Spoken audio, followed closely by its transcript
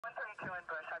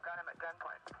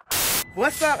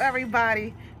What's up,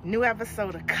 everybody? New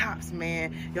episode of Cops,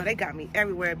 man. Yo, they got me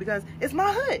everywhere because it's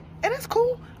my hood. And it's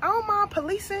cool. I don't mind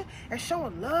policing and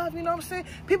showing love, you know what I'm saying?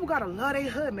 People gotta love their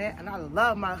hood, man. And I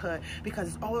love my hood because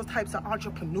it's all types of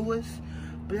entrepreneurs,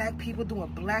 black people doing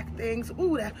black things.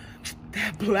 Ooh, that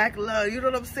black love, you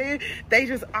know what I'm saying? They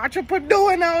just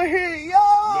entrepreneuring out here, yo!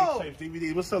 Mixtape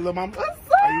DVD. What's up, little mama? What's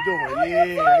up? How you doing? How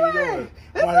you doing?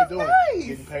 How you doing? Nice.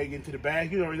 Getting paid, getting to the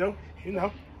bag. You already know. You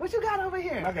know. What you got over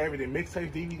here? I got everything.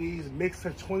 Mixtape DVDs,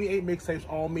 mixtape, 28 mixtapes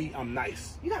on me. I'm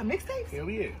nice. You got mixtapes? Hell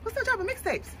yeah. What's that type of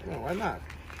mixtapes? Yeah, why not?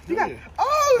 You got, yeah.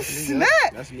 oh That's me, snap! yeah.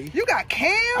 That's me. You got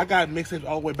Cam? I got mixtapes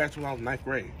all the way back to when I was 9th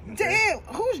grade. You know Damn,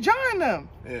 who's John them?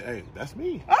 hey, that's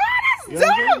me. Oh, that's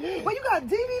dope! Yeah. Well, you got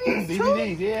DVDs too?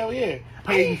 DVDs, yeah, hell yeah.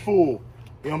 Paid in full. You know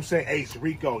what I'm saying? Ace,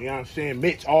 Rico, you know what I'm saying?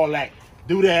 Mitch, all that.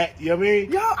 Do that, you know what I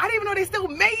mean? Yo, I didn't even know they still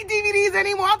made DVDs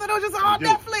anymore. I thought it was just on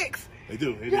Netflix. They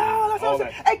do. Yo, that's awesome.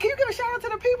 Hey, can you give a shout out to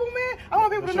the people, man? I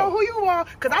want people to know who you are,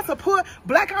 because I support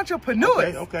black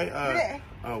entrepreneurs. Okay.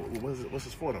 What's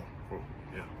this for, though?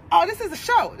 Yeah. Oh, this is a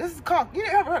show. This is called, you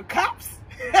ever heard of Cops?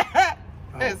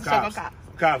 It's a show called Cops.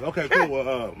 Cops, okay, cool.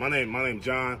 Well, my name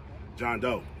John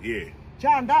Doe. Yeah.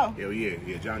 John Doe? Hell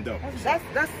yeah, John Doe.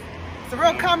 That's a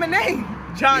real common name.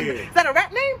 John. Yeah. Is that a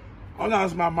rap name? Oh no,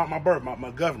 it's my birth,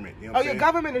 my government. You know what I'm your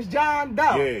government is John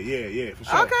Doe. Yeah, for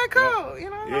sure. Okay, cool. You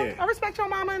know, yeah. I respect your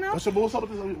mama and them. What's up with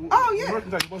this? Oh yeah.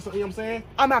 What's up, you know what I'm saying?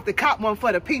 I'm gonna have to cop one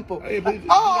for the people. Hey,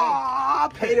 I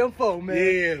pay them for, man.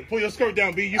 Yeah, pull your skirt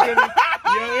down, B. You feel me? You know what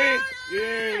I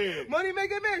mean? Yeah. Money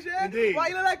making bitch, yeah. Indeed. Why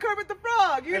you look like Kermit the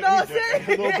Frog? You know what I'm saying?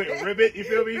 A little bit ribbit, you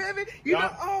feel me? Ribbit. You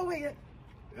know? Oh wait.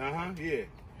 Yeah.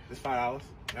 It's $5.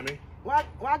 I mean. Why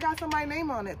I got somebody's name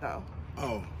on it though?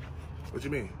 Oh. What you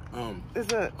mean?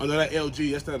 It's a under that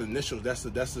LG, that's not initials. That's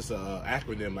just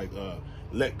acronym like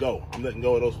let go. I'm letting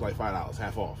go of those for like $5,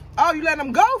 half off. Oh, you letting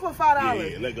them go for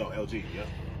 $5? Yeah, let go, LG. Yeah.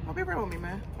 Oh, be real with me,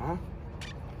 man.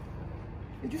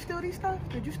 Did you steal these stuff?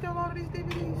 Did you steal all of these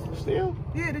DVDs? Steal?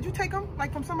 Yeah. Did you take them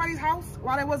like from somebody's house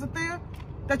while they wasn't there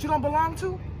that you don't belong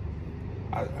to?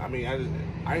 I mean, I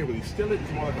didn't really steal it.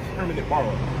 It's more like a permanent borrow.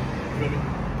 You feel me?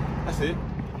 That's it.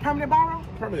 A permanent borrow?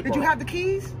 Permanent Did borrow. you have the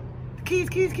keys? Keys.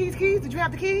 Did you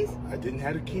have the keys? I didn't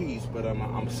have the keys, but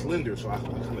I'm slender, so I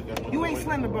kind of got one. You ain't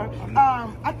slender, bro.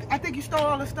 I think you stole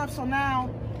all the stuff, so now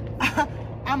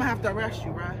I'm gonna have to arrest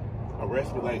you, right?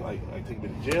 Arrest me like take me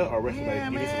to jail, or arrest me like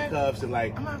give me some cuffs and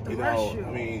like I'm gonna have to you arrest know. you.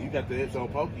 I mean, you got the hips on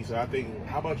pokey, so I think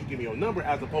how about you give me your number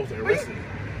as opposed to arresting me?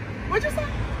 What'd you say?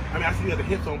 I mean, I see you got the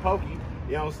hips on pokey.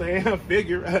 You know what I'm saying? I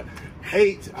figure.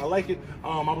 8. I like it.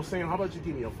 I was saying, how about you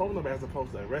give me your phone number as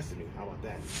opposed to arresting me? How about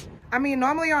that? I mean,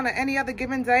 normally on any other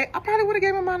given day, I probably would have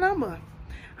gave him my number.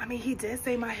 I mean, he did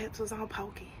say my hips was on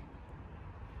pokey.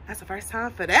 That's the first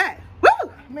time for that. Woo!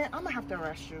 Man, I'm gonna have to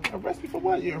arrest you. Arrest me for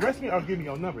what? You arrest me or give me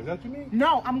your number? Is that what you mean?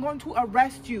 No, I'm going to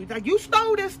arrest you. Like, you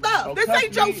stole this stuff. Oh, this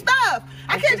ain't your stuff.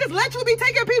 I can't just let you be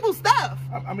taking people's stuff.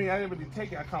 I mean, I didn't really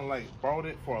take it. I kind of like borrowed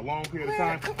it for a long period of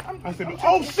time. Man, I said,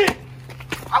 oh shit!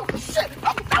 Oh shit!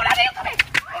 Oh, no, come here!